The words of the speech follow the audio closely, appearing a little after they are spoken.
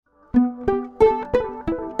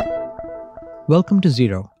Welcome to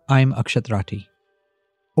Zero. I'm Akshat Rati.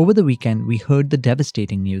 Over the weekend, we heard the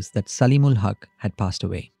devastating news that Salim ul Haq had passed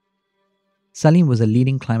away. Salim was a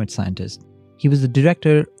leading climate scientist. He was the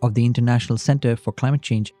director of the International Center for Climate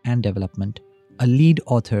Change and Development, a lead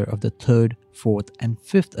author of the third, fourth, and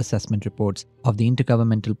fifth assessment reports of the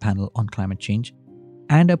Intergovernmental Panel on Climate Change,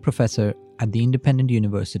 and a professor at the Independent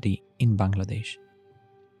University in Bangladesh.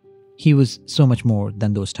 He was so much more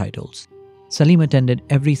than those titles. Salim attended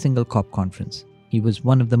every single COP conference. He was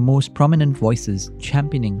one of the most prominent voices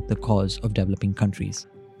championing the cause of developing countries,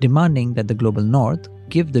 demanding that the global north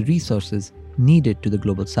give the resources needed to the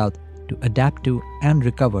global south to adapt to and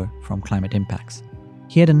recover from climate impacts.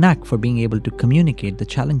 He had a knack for being able to communicate the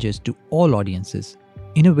challenges to all audiences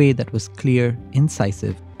in a way that was clear,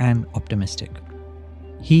 incisive, and optimistic.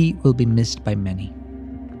 He will be missed by many.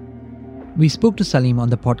 We spoke to Salim on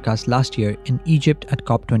the podcast last year in Egypt at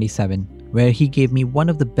COP27, where he gave me one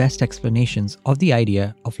of the best explanations of the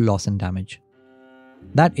idea of loss and damage.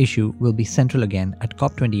 That issue will be central again at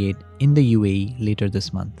COP28 in the UAE later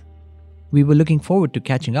this month. We were looking forward to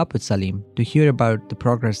catching up with Salim to hear about the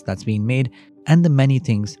progress that's being made and the many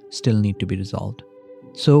things still need to be resolved.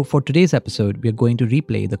 So for today's episode, we are going to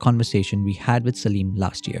replay the conversation we had with Salim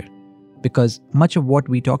last year, because much of what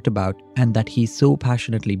we talked about and that he so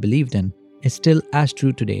passionately believed in is still as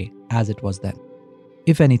true today as it was then.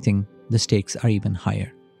 If anything, the stakes are even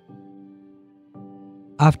higher.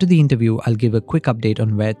 After the interview, I'll give a quick update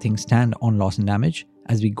on where things stand on loss and damage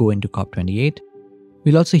as we go into COP28.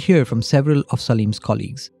 We'll also hear from several of Salim's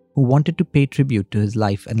colleagues who wanted to pay tribute to his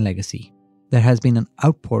life and legacy. There has been an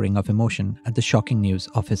outpouring of emotion at the shocking news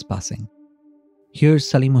of his passing. Here's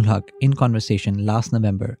Salim ul Haq in conversation last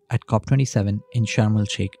November at COP27 in Sharm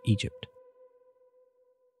el-Sheikh, Egypt.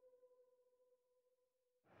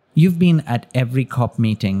 You've been at every COP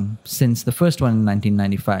meeting since the first one in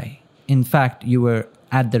 1995. In fact, you were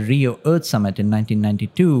at the Rio Earth Summit in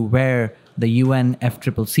 1992, where the UN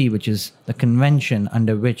FCCC, which is the convention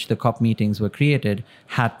under which the COP meetings were created,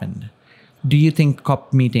 happened. Do you think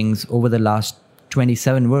COP meetings over the last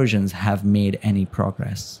 27 versions have made any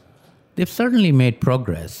progress? They've certainly made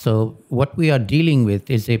progress. So what we are dealing with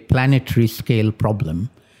is a planetary scale problem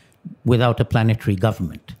without a planetary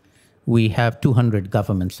government. We have 200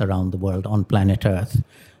 governments around the world on planet Earth.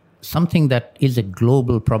 Something that is a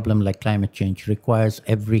global problem like climate change requires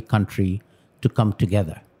every country to come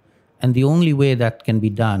together. And the only way that can be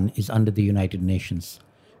done is under the United Nations.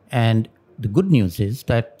 And the good news is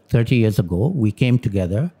that 30 years ago, we came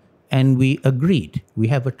together and we agreed. We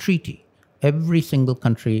have a treaty. Every single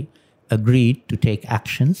country agreed to take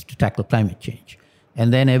actions to tackle climate change.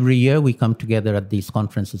 And then every year we come together at these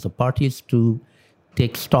conferences of parties to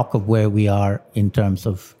take stock of where we are in terms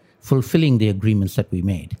of fulfilling the agreements that we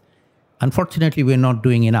made. Unfortunately, we're not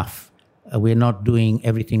doing enough. We're not doing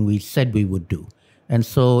everything we said we would do. And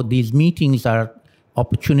so these meetings are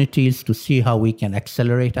opportunities to see how we can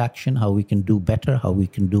accelerate action, how we can do better, how we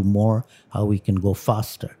can do more, how we can go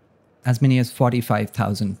faster. As many as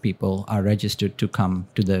 45,000 people are registered to come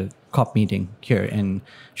to the COP meeting here in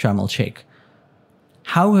Sharm el-Sheikh.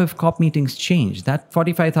 How have COP meetings changed? That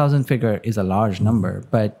 45,000 figure is a large number,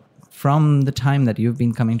 but from the time that you've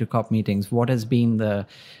been coming to COP meetings, what has been the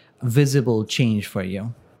visible change for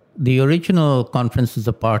you? The original conferences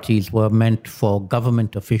of parties were meant for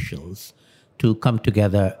government officials to come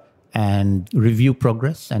together and review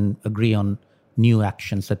progress and agree on new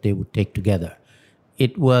actions that they would take together.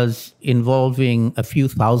 It was involving a few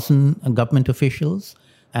thousand government officials,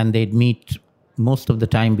 and they'd meet most of the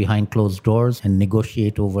time behind closed doors and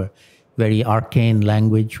negotiate over very arcane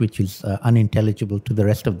language, which is unintelligible to the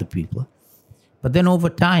rest of the people. But then over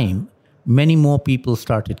time, many more people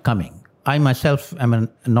started coming. I myself am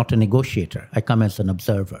not a negotiator. I come as an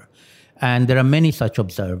observer. And there are many such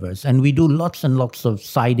observers. And we do lots and lots of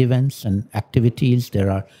side events and activities. There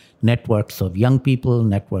are networks of young people,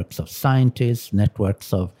 networks of scientists,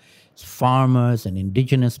 networks of farmers and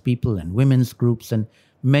indigenous people and women's groups and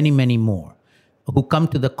many, many more who come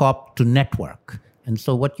to the COP to network. And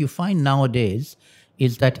so what you find nowadays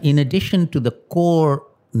is that in addition to the core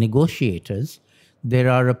negotiators, there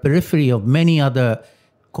are a periphery of many other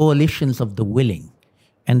coalitions of the willing.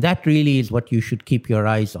 And that really is what you should keep your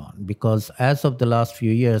eyes on, because as of the last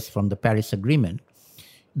few years from the Paris Agreement,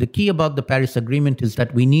 the key about the Paris Agreement is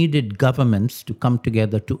that we needed governments to come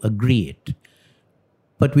together to agree it.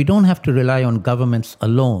 But we don't have to rely on governments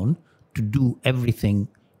alone to do everything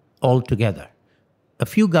all together. A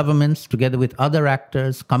few governments, together with other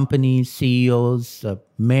actors, companies, CEOs,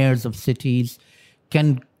 mayors of cities,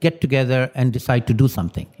 can get together and decide to do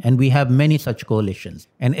something. And we have many such coalitions.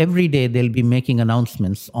 And every day they'll be making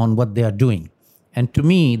announcements on what they are doing. And to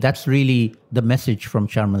me, that's really the message from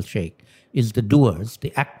Sharm el-Sheikh, is the doers,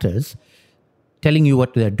 the actors, telling you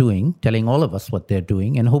what they're doing, telling all of us what they're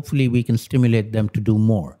doing, and hopefully we can stimulate them to do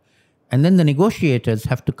more. And then the negotiators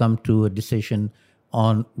have to come to a decision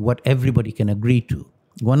on what everybody can agree to.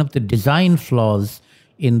 One of the design flaws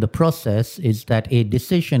in the process is that a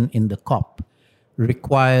decision in the COP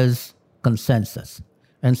requires consensus.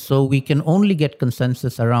 And so we can only get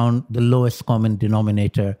consensus around the lowest common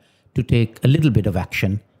denominator to take a little bit of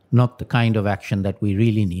action, not the kind of action that we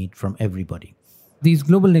really need from everybody. These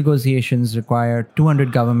global negotiations require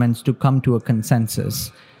 200 governments to come to a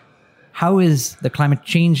consensus. How is the climate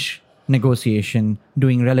change negotiation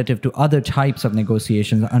doing relative to other types of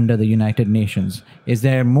negotiations under the United Nations? Is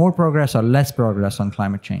there more progress or less progress on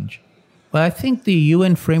climate change? Well, I think the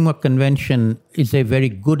UN Framework Convention is a very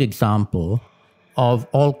good example of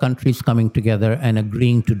all countries coming together and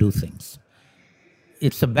agreeing to do things.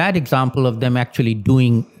 It's a bad example of them actually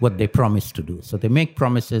doing what they promised to do. So they make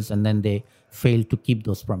promises and then they fail to keep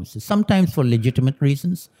those promises, sometimes for legitimate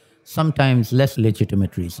reasons, sometimes less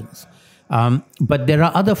legitimate reasons. But there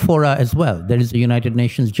are other fora as well. There is the United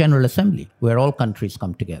Nations General Assembly, where all countries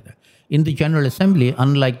come together. In the General Assembly,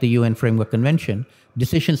 unlike the UN Framework Convention,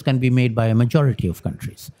 decisions can be made by a majority of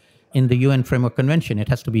countries. In the UN Framework Convention, it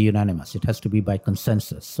has to be unanimous. It has to be by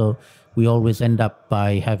consensus. So we always end up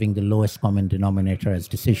by having the lowest common denominator as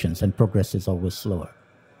decisions, and progress is always slower.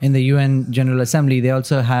 In the UN General Assembly, they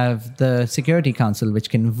also have the Security Council, which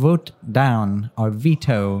can vote down or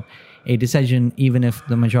veto a decision even if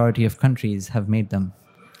the majority of countries have made them.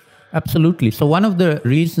 Absolutely. So one of the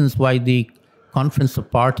reasons why the Conference of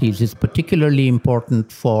Parties is particularly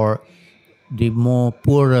important for the more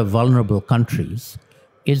poorer, vulnerable countries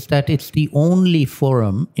is that it's the only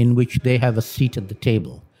forum in which they have a seat at the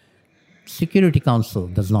table. Security Council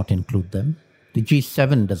does not include them. The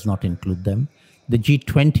G7 does not include them. The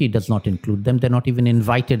G20 does not include them. They're not even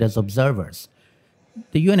invited as observers.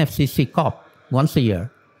 The UNFCCC COP, once a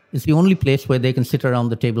year, is the only place where they can sit around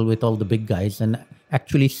the table with all the big guys and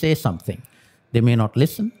actually say something. They may not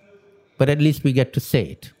listen, but at least we get to say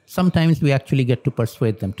it. Sometimes we actually get to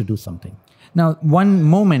persuade them to do something. Now, one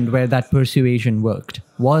moment where that persuasion worked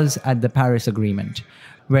was at the Paris Agreement,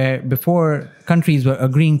 where before countries were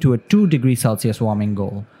agreeing to a 2 degrees Celsius warming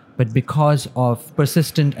goal, but because of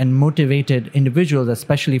persistent and motivated individuals,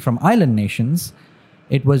 especially from island nations,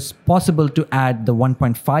 it was possible to add the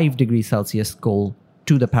 1.5 degrees Celsius goal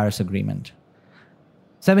to the Paris Agreement.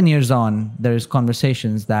 7 years on, there is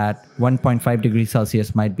conversations that 1.5 degrees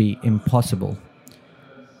Celsius might be impossible.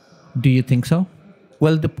 Do you think so?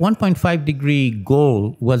 Well, the 1.5 degree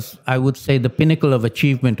goal was, I would say, the pinnacle of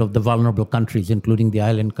achievement of the vulnerable countries, including the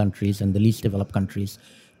island countries and the least developed countries,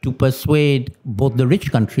 to persuade both the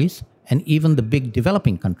rich countries and even the big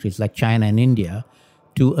developing countries like China and India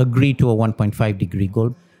to agree to a 1.5 degree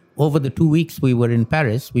goal. Over the 2 weeks we were in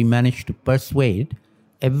Paris, we managed to persuade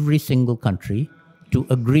every single country to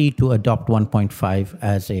agree to adopt 1.5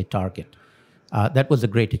 as a target. That was a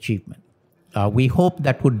great achievement. We hope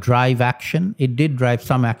that would drive action. It did drive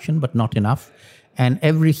some action, but not enough. And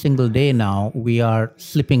every single day now, we are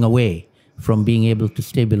slipping away from being able to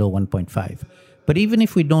stay below 1.5. But even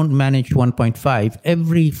if we don't manage 1.5,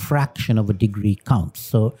 every fraction of a degree counts.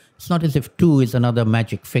 So it's not as if 2 is another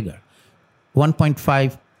magic figure.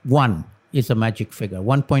 1.51 is a magic figure.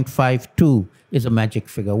 1.52 is a magic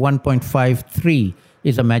figure. 1.53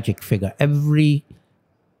 is a magic figure. Every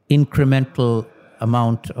incremental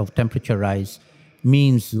amount of temperature rise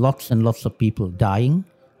means lots and lots of people dying,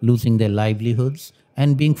 losing their livelihoods,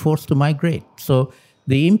 and being forced to migrate. So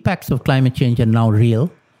the impacts of climate change are now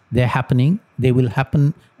real. They're happening. They will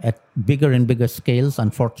happen at bigger and bigger scales,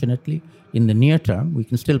 unfortunately. In the near term, we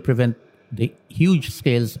can still prevent the huge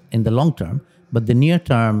scales in the long term, but the near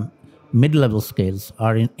term, mid-level scales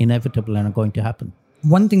are inevitable and are going to happen.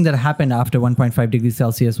 One thing that happened after 1.5 degrees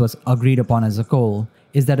Celsius was agreed upon as a goal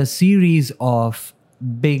is that a series of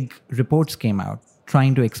big reports came out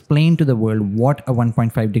trying to explain to the world what a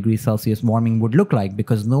 1.5 degrees Celsius warming would look like,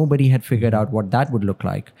 because nobody had figured out what that would look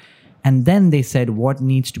like. And then they said what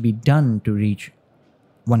needs to be done to reach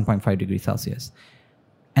 1.5 degrees Celsius.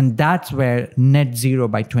 And that's where net zero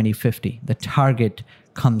by 2050, the target,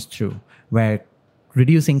 comes through, where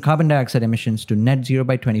reducing carbon dioxide emissions to net zero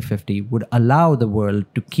by 2050 would allow the world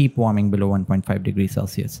to keep warming below 1.5 degrees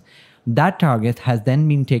Celsius. That target has then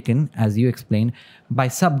been taken, as you explained, by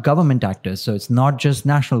sub-government actors. So it's not just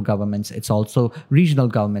national governments, it's also regional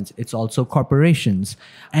governments, it's also corporations.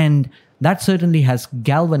 And that certainly has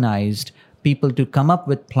galvanized people to come up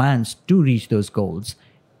with plans to reach those goals.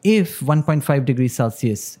 If 1.5 degrees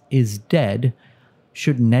Celsius is dead,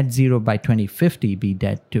 should net zero by 2050 be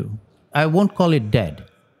dead too? I won't call it dead.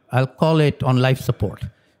 I'll call it on life support.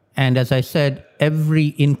 And as I said,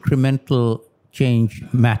 every incremental change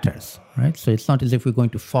matters, right? So it's not as if we're going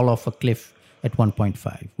to fall off a cliff at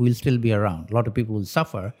 1.5. We'll still be around. A lot of people will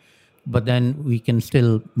suffer, but then we can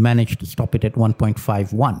still manage to stop it at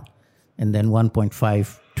 1.51 and then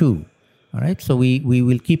 1.52. All right. So we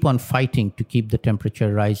will keep on fighting to keep the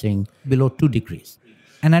temperature rising below 2 degrees.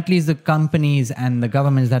 And at least the companies and the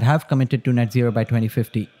governments that have committed to net zero by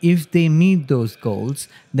 2050, if they meet those goals,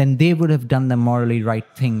 then they would have done the morally right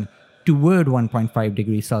thing toward 1.5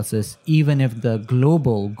 degrees Celsius, even if the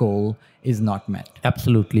global goal is not met.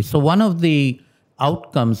 Absolutely. So one of the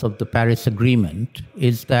outcomes of the Paris Agreement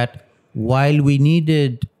is that while we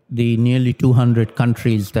needed the nearly 200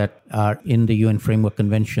 countries that are in the UN Framework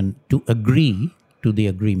Convention to agree to the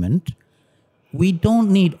agreement, we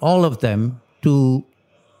don't need all of them to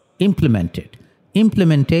implement it.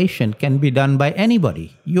 Implementation can be done by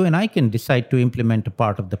anybody. You and I can decide to implement a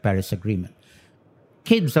part of the Paris Agreement.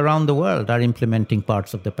 Kids around the world are implementing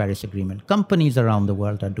parts of the Paris Agreement. Companies around the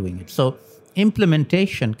world are doing it. So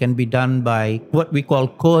implementation can be done by what we call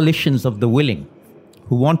coalitions of the willing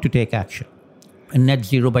who want to take action. And net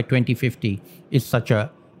zero by 2050 is such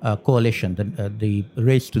a coalition, the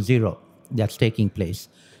race to zero that's taking place.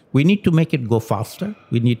 We need to make it go faster.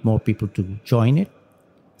 We need more people to join it.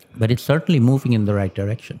 But it's certainly moving in the right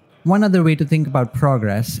direction. One other way to think about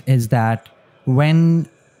progress is that when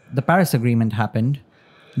the Paris Agreement happened,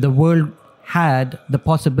 the world had the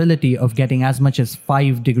possibility of getting as much as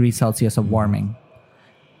 5 degrees Celsius of warming.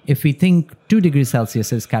 If we think 2 degrees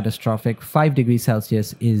Celsius is catastrophic, 5 degrees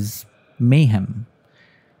Celsius is mayhem.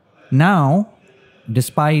 Now,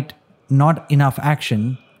 despite not enough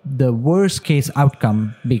action, the worst case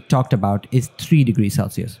outcome being talked about is 3 degrees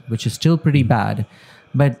Celsius, which is still pretty bad.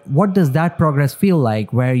 But what does that progress feel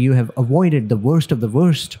like where you have avoided the worst of the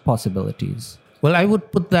worst possibilities? Well, I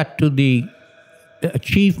would put that to the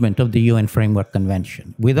achievement of the UN Framework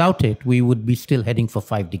Convention. Without it, we would be still heading for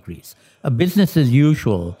 5 degrees. A business as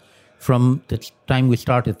usual from the time we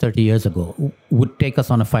started 30 years ago would take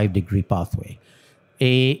us on a 5-degree pathway.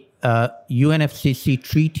 A UNFCCC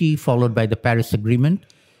treaty followed by the Paris Agreement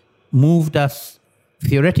moved us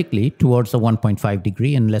theoretically towards a 1.5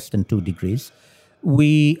 degree and less than 2 degrees.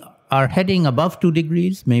 We are heading above 2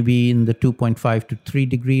 degrees, maybe in the 2.5 to 3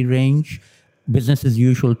 degree range, business as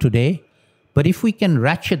usual today. But if we can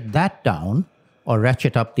ratchet that down or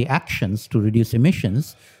ratchet up the actions to reduce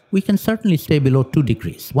emissions, we can certainly stay below 2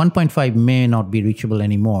 degrees. 1.5 may not be reachable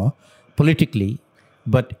anymore politically,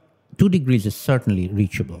 but 2 degrees is certainly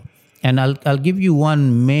reachable. And I'll give you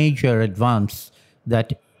one major advance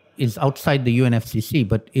that is outside the UNFCCC,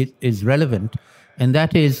 but it is relevant, and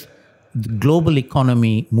that is the global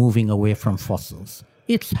economy moving away from fossils.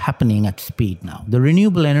 It's happening at speed now. The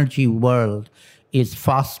renewable energy world is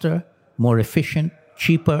faster, more efficient,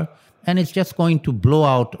 cheaper, and it's just going to blow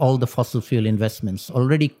out all the fossil fuel investments.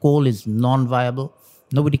 Already coal is non-viable.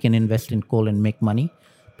 Nobody can invest in coal and make money.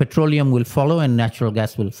 Petroleum will follow and natural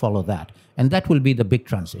gas will follow that. And that will be the big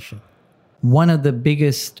transition. One of the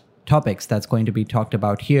biggest topics that's going to be talked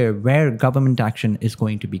about here, where government action is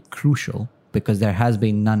going to be crucial, because there has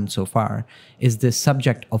been none so far, is this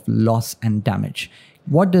subject of loss and damage.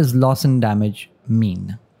 What does loss and damage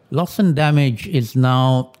mean? Loss and damage is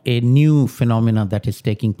now a new phenomenon that is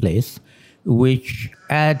taking place, which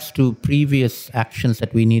adds to previous actions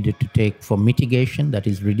that we needed to take for mitigation, that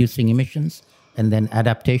is reducing emissions, and then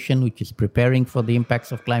adaptation, which is preparing for the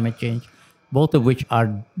impacts of climate change, both of which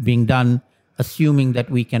are being done assuming that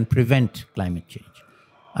we can prevent climate change.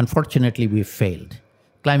 Unfortunately, we've failed.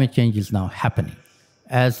 Climate change is now happening.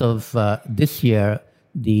 As of this year,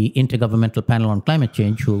 the Intergovernmental Panel on Climate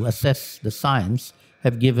Change, who assess the science,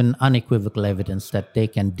 have given unequivocal evidence that they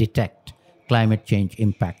can detect climate change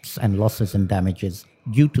impacts and losses and damages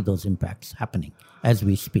due to those impacts happening as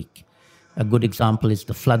we speak. A good example is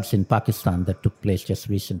the floods in Pakistan that took place just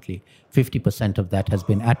recently. 50% of that has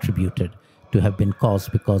been attributed to have been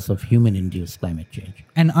caused because of human-induced climate change.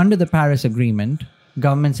 And under the Paris Agreement,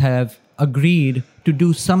 governments have agreed to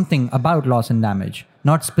do something about loss and damage.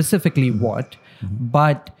 Not specifically what,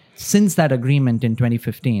 but since that agreement in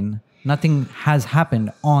 2015, nothing has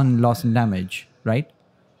happened on loss and damage, right?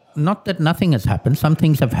 Not that nothing has happened. Some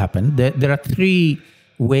things have happened. There are 3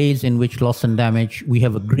 ways in which loss and damage we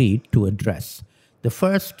have agreed to address. The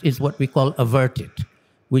first is what we call avert it,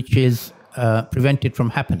 which is prevent it from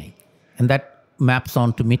happening. And that maps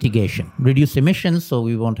on to mitigation. Reduce emissions so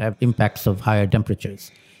we won't have impacts of higher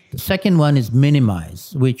temperatures. The second one is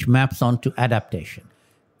minimize, which maps on to adaptation.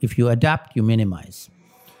 If you adapt, you minimize.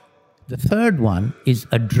 The third one is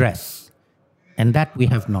address, and that we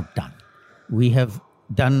have not done. We have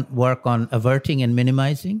done work on averting and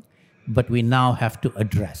minimizing, but we now have to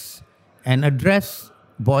address. And address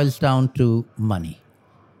boils down to money.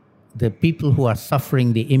 The people who are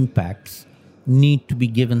suffering the impacts need to be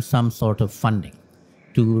given some sort of funding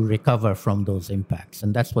to recover from those impacts.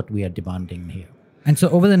 And that's what we are demanding here. And so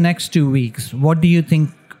over the next 2 weeks, what do you think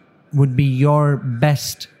would be your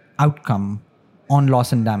best outcome on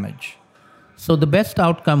loss and damage? So the best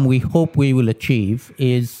outcome we hope we will achieve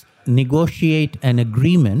is negotiate an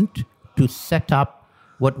agreement to set up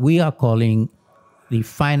what we are calling the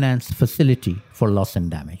finance facility for loss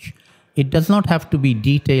and damage. It does not have to be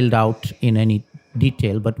detailed out in any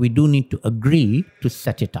detail, but we do need to agree to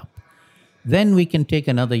set it up. Then we can take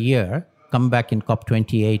another year, come back in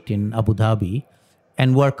COP28 in Abu Dhabi,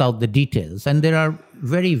 and work out the details. And there are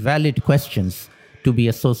very valid questions to be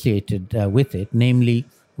associated with it, namely,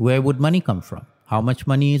 where would money come from? How much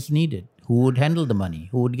money is needed? Who would handle the money?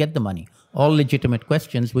 Who would get the money? All legitimate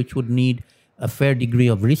questions which would need a fair degree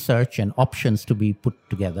of research and options to be put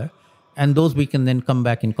together. And those we can then come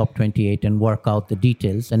back in COP28 and work out the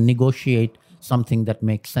details and negotiate something that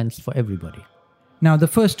makes sense for everybody. Now, the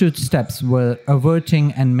first two steps were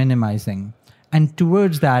averting and minimizing. And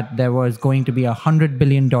towards that, there was going to be $100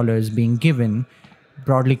 billion being given,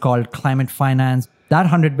 broadly called climate finance. That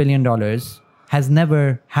 $100 billion has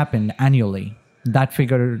never happened annually. That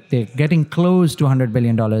figure, they're getting close to $100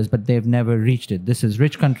 billion, but they've never reached it. This is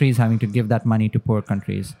rich countries having to give that money to poor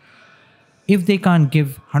countries. If they can't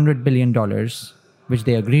give $100 billion, which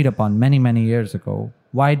they agreed upon many, many years ago,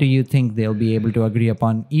 why do you think they'll be able to agree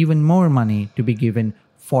upon even more money to be given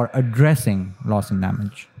for addressing loss and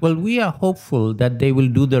damage? Well, we are hopeful that they will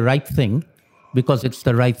do the right thing because it's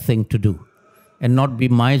the right thing to do, and not be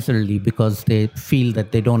miserly because they feel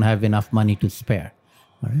that they don't have enough money to spare.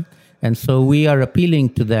 All right? And so we are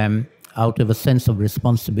appealing to them out of a sense of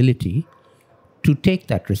responsibility to take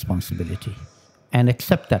that responsibility and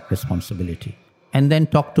accept that responsibility, and then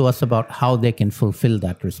talk to us about how they can fulfill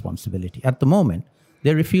that responsibility. At the moment,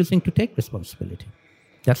 they're refusing to take responsibility.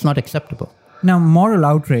 That's not acceptable. Now, moral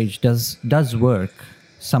outrage does work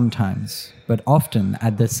sometimes, but often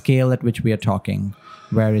at the scale at which we are talking,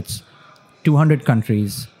 where it's 200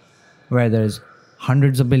 countries, where there's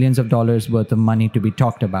hundreds of billions of dollars worth of money to be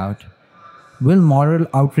talked about, will moral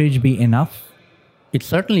outrage be enough? It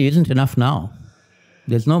certainly isn't enough now.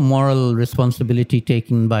 There's no moral responsibility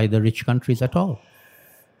taken by the rich countries at all.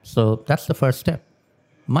 So that's the first step.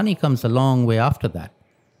 Money comes a long way after that.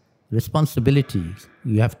 Responsibilities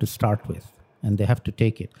you have to start with, and they have to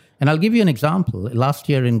take it. And I'll give you an example. Last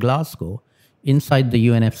year in Glasgow, inside the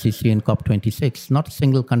UNFCCC in COP26, not a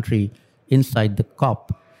single country inside the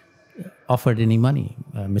COP offered any money.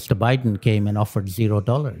 Mr. Biden came and offered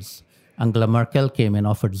 $0. Angela Merkel came and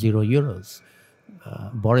offered €0.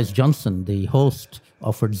 Boris Johnson, the host,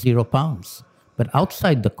 offered £0. But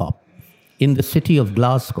outside the COP, in the city of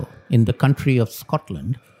Glasgow, in the country of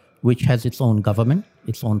Scotland, which has its own government,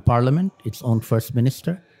 its own parliament, its own first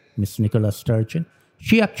minister, Miss Nicola Sturgeon,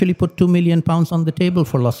 she actually put £2 million on the table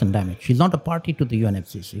for loss and damage. She's not a party to the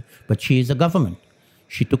UNFCCC, but she is a government.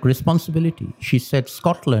 She took responsibility. She said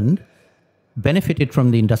Scotland benefited from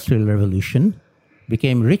the Industrial Revolution,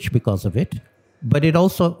 became rich because of it, but it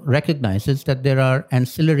also recognizes that there are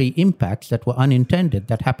ancillary impacts that were unintended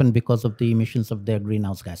that happened because of the emissions of their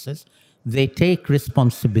greenhouse gases. They take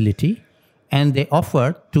responsibility, and they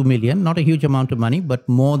offer 2 million, not a huge amount of money, but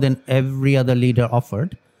more than every other leader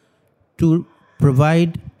offered, to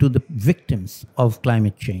provide to the victims of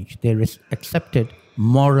climate change. They accepted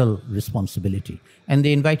moral responsibility, and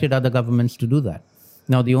they invited other governments to do that.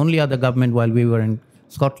 Now, the only other government while we were in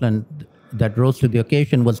Scotland that rose to the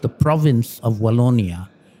occasion was the province of Wallonia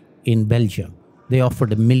in Belgium. They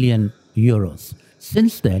offered €1 million.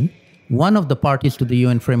 Since then, one of the parties to the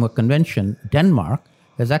UN Framework Convention, Denmark,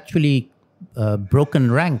 has actually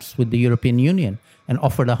broken ranks with the European Union and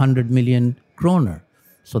offered 100 million kroner.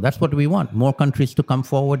 So that's what we want, more countries to come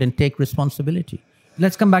forward and take responsibility.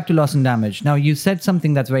 Let's come back to loss and damage. Now, you said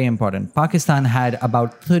something that's very important. Pakistan had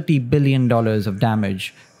about $30 billion of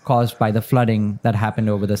damage caused by the flooding that happened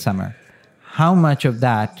over the summer. How much of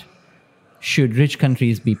that should rich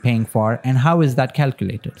countries be paying for, and how is that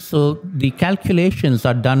calculated? So the calculations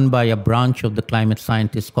are done by a branch of the climate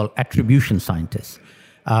scientists called attribution scientists.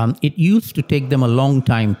 It used to take them a long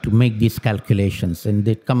time to make these calculations, and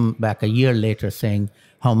they'd come back a year later saying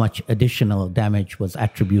how much additional damage was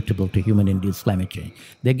attributable to human-induced climate change.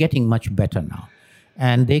 They're getting much better now.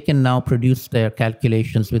 And they can now produce their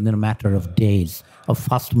calculations within a matter of days of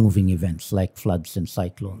fast-moving events like floods and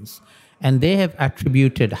cyclones. And they have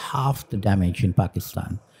attributed half the damage in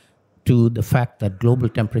Pakistan to the fact that global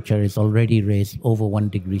temperature is already raised over 1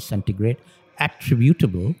 degree centigrade,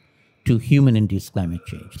 attributable to human-induced climate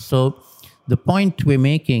change. So the point we're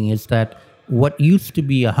making is that what used to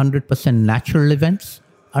be 100% natural events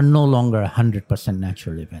are no longer 100%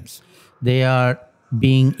 natural events. They are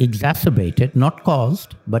being exacerbated, not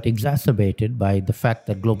caused, but exacerbated by the fact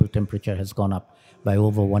that global temperature has gone up by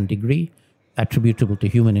over 1 degree, attributable to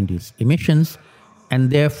human-induced emissions. And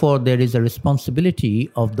therefore, there is a responsibility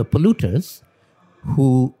of the polluters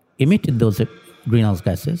who emitted those greenhouse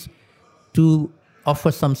gases to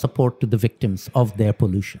offer some support to the victims of their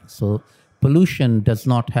pollution. So pollution it's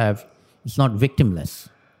not victimless.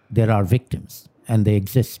 There are victims and they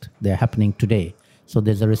exist. They're happening today. So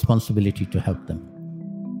there's a responsibility to help them.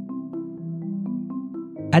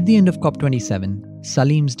 At the end of COP27,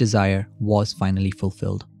 Salim's desire was finally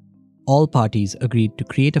fulfilled. All parties agreed to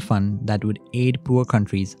create a fund that would aid poor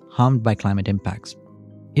countries harmed by climate impacts.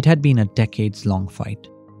 It had been a decades-long fight.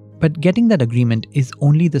 But getting that agreement is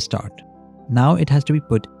only the start. Now it has to be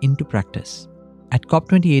put into practice. At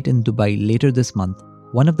COP28 in Dubai later this month,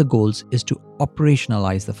 one of the goals is to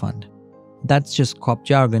operationalize the fund. That's just COP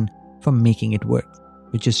jargon for making it work,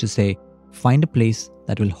 which is to say, find a place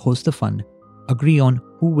that will host the fund, agree on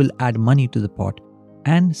who will add money to the pot,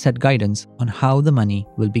 and set guidance on how the money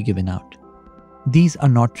will be given out. These are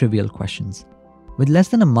not trivial questions. With less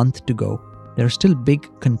than a month to go, there are still big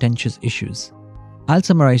contentious issues. I'll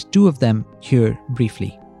summarize 2 of them here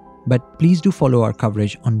briefly, but please do follow our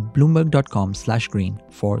coverage on bloomberg.com/green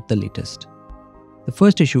for the latest. The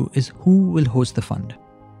first issue is who will host the fund.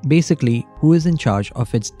 Basically, who is in charge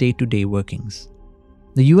of its day-to-day workings.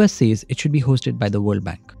 The US says it should be hosted by the World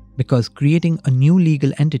Bank, because creating a new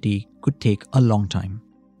legal entity could take a long time.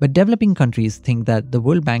 But developing countries think that the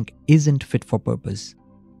World Bank isn't fit for purpose.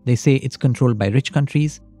 They say it's controlled by rich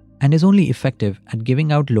countries and is only effective at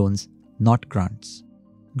giving out loans, not grants.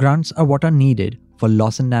 Grants are what are needed for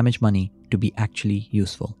loss and damage money to be actually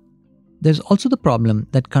useful. There's also the problem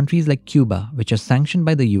that countries like Cuba, which are sanctioned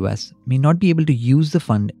by the US, may not be able to use the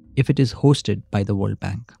fund if it is hosted by the World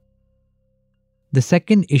Bank. The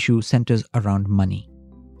second issue centers around money.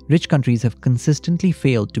 Rich countries have consistently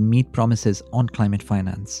failed to meet promises on climate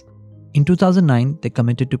finance. In 2009, they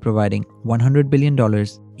committed to providing $100 billion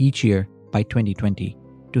each year by 2020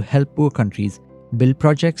 to help poor countries build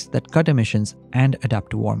projects that cut emissions and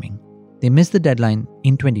adapt to warming. They missed the deadline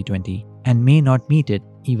in 2020 and may not meet it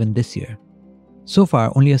even this year. So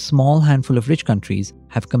far, only a small handful of rich countries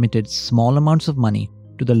have committed small amounts of money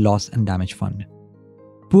to the Loss and Damage Fund.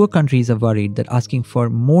 Poor countries are worried that asking for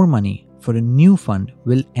more money for a new fund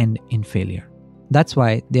will end in failure. That's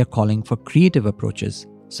why they are calling for creative approaches,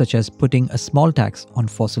 such as putting a small tax on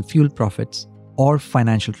fossil fuel profits, or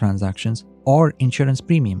financial transactions, or insurance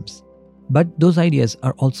premiums. But those ideas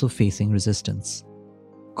are also facing resistance.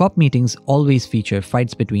 COP meetings always feature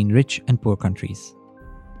fights between rich and poor countries.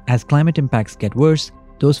 As climate impacts get worse,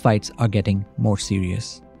 those fights are getting more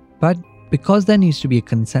serious. But because there needs to be a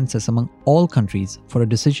consensus among all countries for a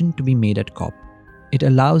decision to be made at COP, it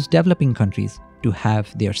allows developing countries to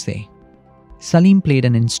have their say. Salim played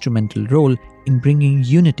an instrumental role in bringing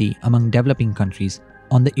unity among developing countries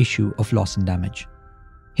on the issue of loss and damage.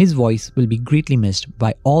 His voice will be greatly missed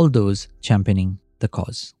by all those championing the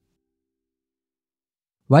cause.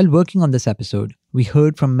 While working on this episode, we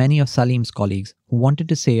heard from many of Salim's colleagues who wanted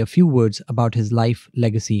to say a few words about his life,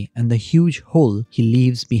 legacy, and the huge hole he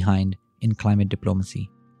leaves behind in climate diplomacy.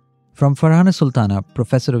 From Farhana Sultana,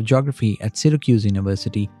 professor of geography at Syracuse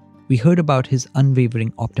University, we heard about his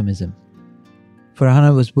unwavering optimism.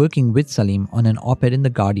 Farhana was working with Salim on an op-ed in The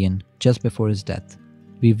Guardian just before his death.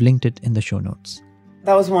 We've linked it in the show notes.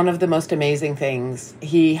 That was one of the most amazing things.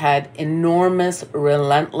 He had enormous,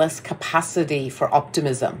 relentless capacity for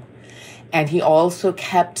optimism. And he also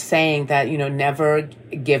kept saying that, never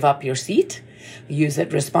give up your seat, use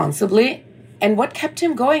it responsibly. And what kept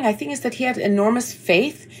him going, I think, is that he had enormous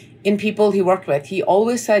faith in people he worked with. He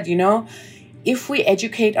always said, if we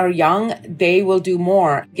educate our young, they will do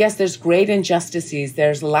more. Yes, there's great injustices,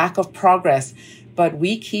 there's lack of progress, but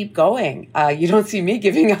we keep going. You don't see me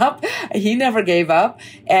giving up. He never gave up.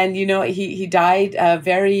 And, he died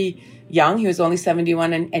very young. He was only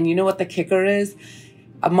 71. And you know what the kicker is?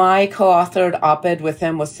 My co-authored op-ed with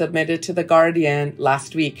him was submitted to The Guardian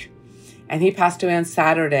last week. And he passed away on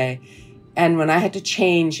Saturday. And when I had to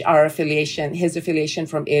change our affiliation, his affiliation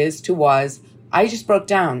from is to was, I just broke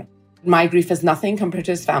down. My grief is nothing compared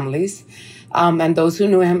to his family's and those who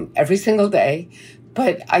knew him every single day.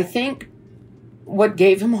 But I think what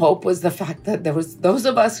gave him hope was the fact that there was those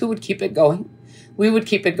of us who would keep it going, we would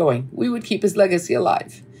keep it going. We would keep his legacy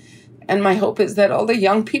alive. And my hope is that all the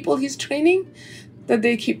young people he's training, that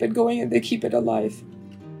they keep it going and they keep it alive.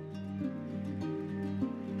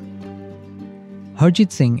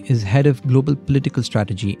 Harjit Singh is head of global political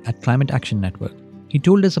strategy at Climate Action Network. He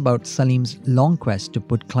told us about Salim's long quest to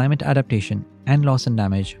put climate adaptation and loss and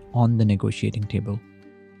damage on the negotiating table.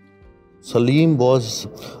 Salim was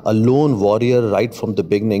a lone warrior right from the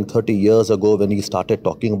beginning, 30 years ago when he started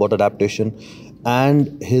talking about adaptation,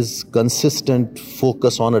 and his consistent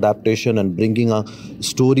focus on adaptation and bringing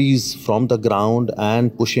stories from the ground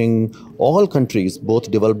and pushing all countries, both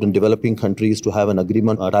developed and developing countries, to have an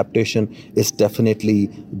agreement on adaptation is definitely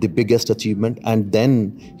the biggest achievement. And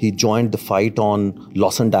then he joined the fight on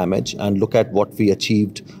loss and damage, and look at what we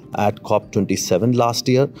achieved at COP27 last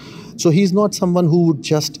year. So he's not someone who would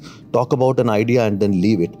just talk about an idea and then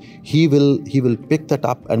leave it. He will pick that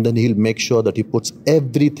up, and then he'll make sure that he puts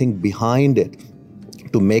everything behind it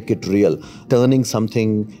to make it real, turning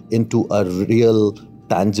something into a real,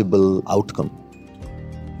 tangible outcome.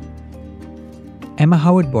 Emma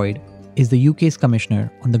Howard-Boyd is the UK's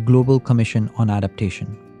Commissioner on the Global Commission on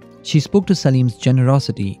Adaptation. She spoke to Salim's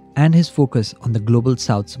generosity and his focus on the Global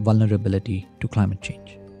South's vulnerability to climate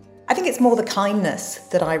change. I think it's more the kindness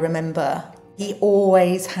that I remember. He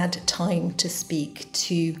always had time to speak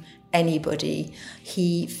to anybody.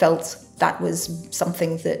 He felt that was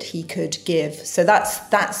something that he could give. So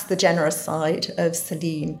that's the generous side of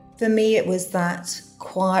Salim. For me, it was that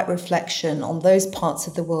quiet reflection on those parts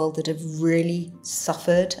of the world that have really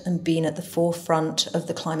suffered and been at the forefront of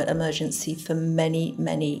the climate emergency for many,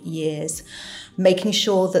 many years. Making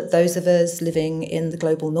sure that those of us living in the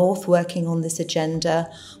global north working on this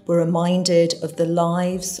agenda were reminded of the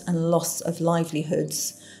lives and loss of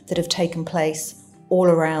livelihoods that have taken place all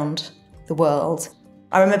around the world.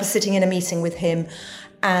 I remember sitting in a meeting with him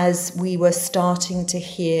as we were starting to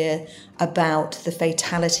hear about the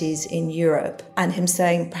fatalities in Europe, and him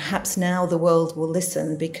saying, perhaps now the world will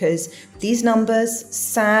listen, because these numbers,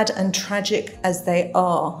 sad and tragic as they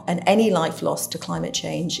are, and any life lost to climate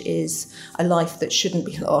change is a life that shouldn't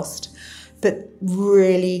be lost, but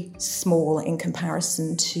really small in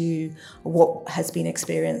comparison to what has been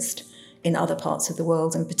experienced in other parts of the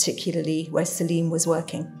world, and particularly where Salim was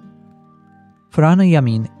working. Farhana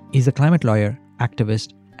Yamin is a climate lawyer,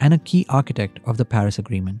 activist, and a key architect of the Paris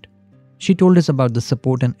Agreement. She told us about the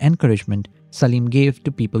support and encouragement Salim gave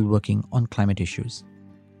to people working on climate issues.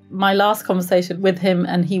 My last conversation with him,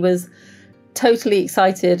 and he was totally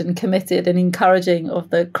excited and committed and encouraging of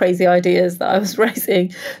the crazy ideas that I was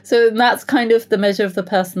raising. So that's kind of the measure of the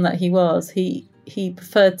person that he was. He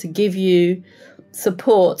preferred to give you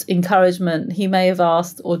support, encouragement. He may have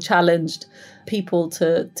asked or challenged people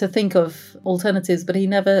to think of alternatives, but he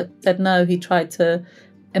never said no. He tried to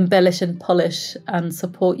embellish and polish and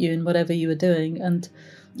support you in whatever you were doing. And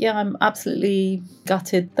yeah, I'm absolutely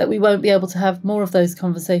gutted that we won't be able to have more of those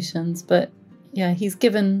conversations. But yeah, he's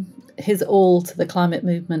given his all to the climate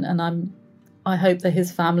movement, and I hope that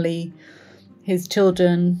his family, his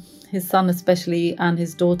children, his son especially, and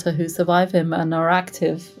his daughter who survive him and are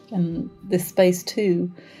active in this space too,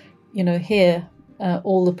 hear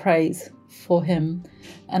all the praise for him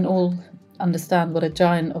and all understand what a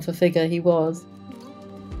giant of a figure he was.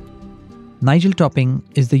 Nigel Topping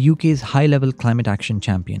is the UK's high-level climate action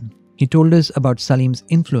champion. He told us about Salim's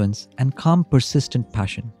influence and calm, persistent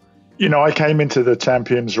passion. I came into the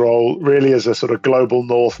champions role really as a sort of global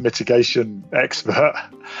north mitigation expert.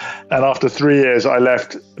 And after 3 years, I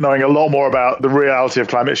left knowing a lot more about the reality of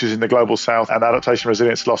climate issues in the global south and adaptation,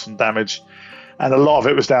 resilience, loss and damage. And a lot of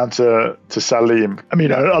it was down to Salim. I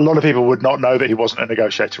mean, a lot of people would not know that he wasn't a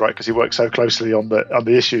negotiator, right? Because he worked so closely on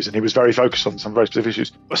the issues, and he was very focused on some very specific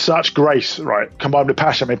issues. Such grace, right? Combined with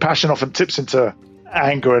passion. I mean, passion often tips into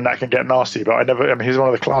anger, and that can get nasty. But he's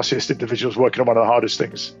one of the classiest individuals working on one of the hardest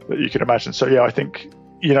things that you can imagine. So yeah, I think,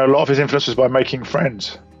 a lot of his influence was by making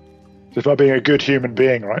friends, just by being a good human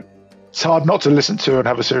being, right? It's hard not to listen to and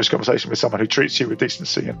have a serious conversation with someone who treats you with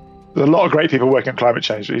decency. And there's a lot of great people working on climate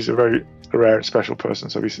change, but he's a very rare and special person,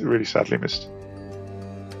 so he's really sadly missed.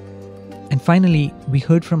 And finally, we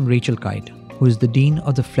heard from Rachel Kite, who is the Dean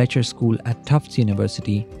of the Fletcher School at Tufts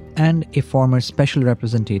University and a former special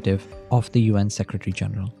representative of the UN Secretary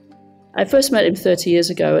General. I first met him 30 years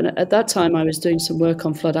ago, and at that time I was doing some work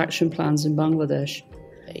on flood action plans in Bangladesh.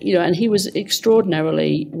 And he was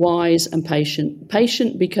extraordinarily wise and patient.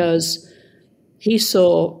 Patient because he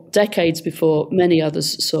saw decades before many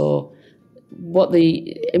others saw what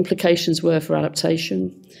the implications were for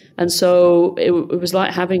adaptation. And so it was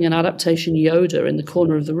like having an adaptation Yoda in the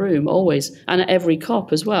corner of the room always, and at every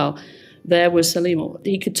COP as well. there was Salim.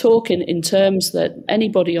 He could talk in terms that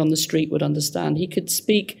anybody on the street would understand. He could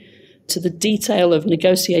speak to the detail of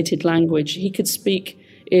negotiated language. He could speak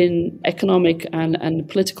in economic and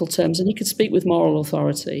political terms, and he could speak with moral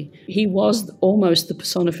authority. He was almost the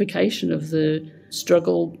personification of the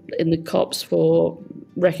struggle in the COPs for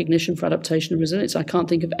recognition for adaptation and resilience. I can't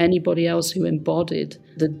think of anybody else who embodied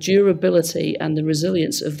the durability and the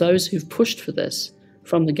resilience of those who've pushed for this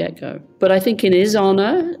from the get-go. But I think in his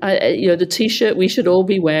honor, the T-shirt we should all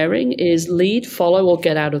be wearing is lead, follow, or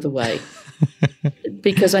get out of the way.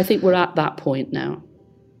 Because I think we're at that point now.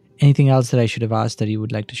 Anything else that I should have asked that you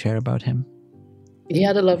would like to share about him? He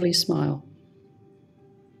had a lovely smile.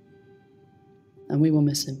 And we will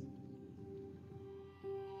miss him.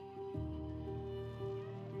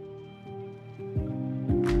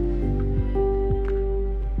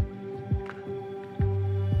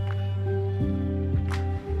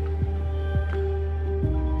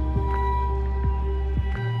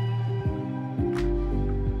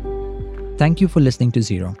 Thank you for listening to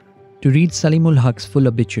Zero. To read Salimul Huq's full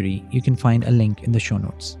obituary, you can find a link in the show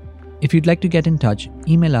notes. If you'd like to get in touch,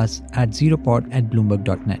 email us at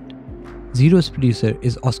zeropod@bloomberg.net. Zero's producer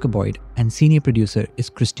is Oscar Boyd and senior producer is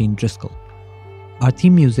Christine Driscoll. Our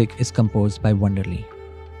theme music is composed by Wonderly.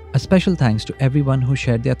 A special thanks to everyone who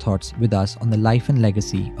shared their thoughts with us on the life and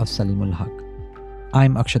legacy of Salimul Huq.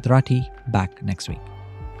 I'm Akshat Rathi, back next week.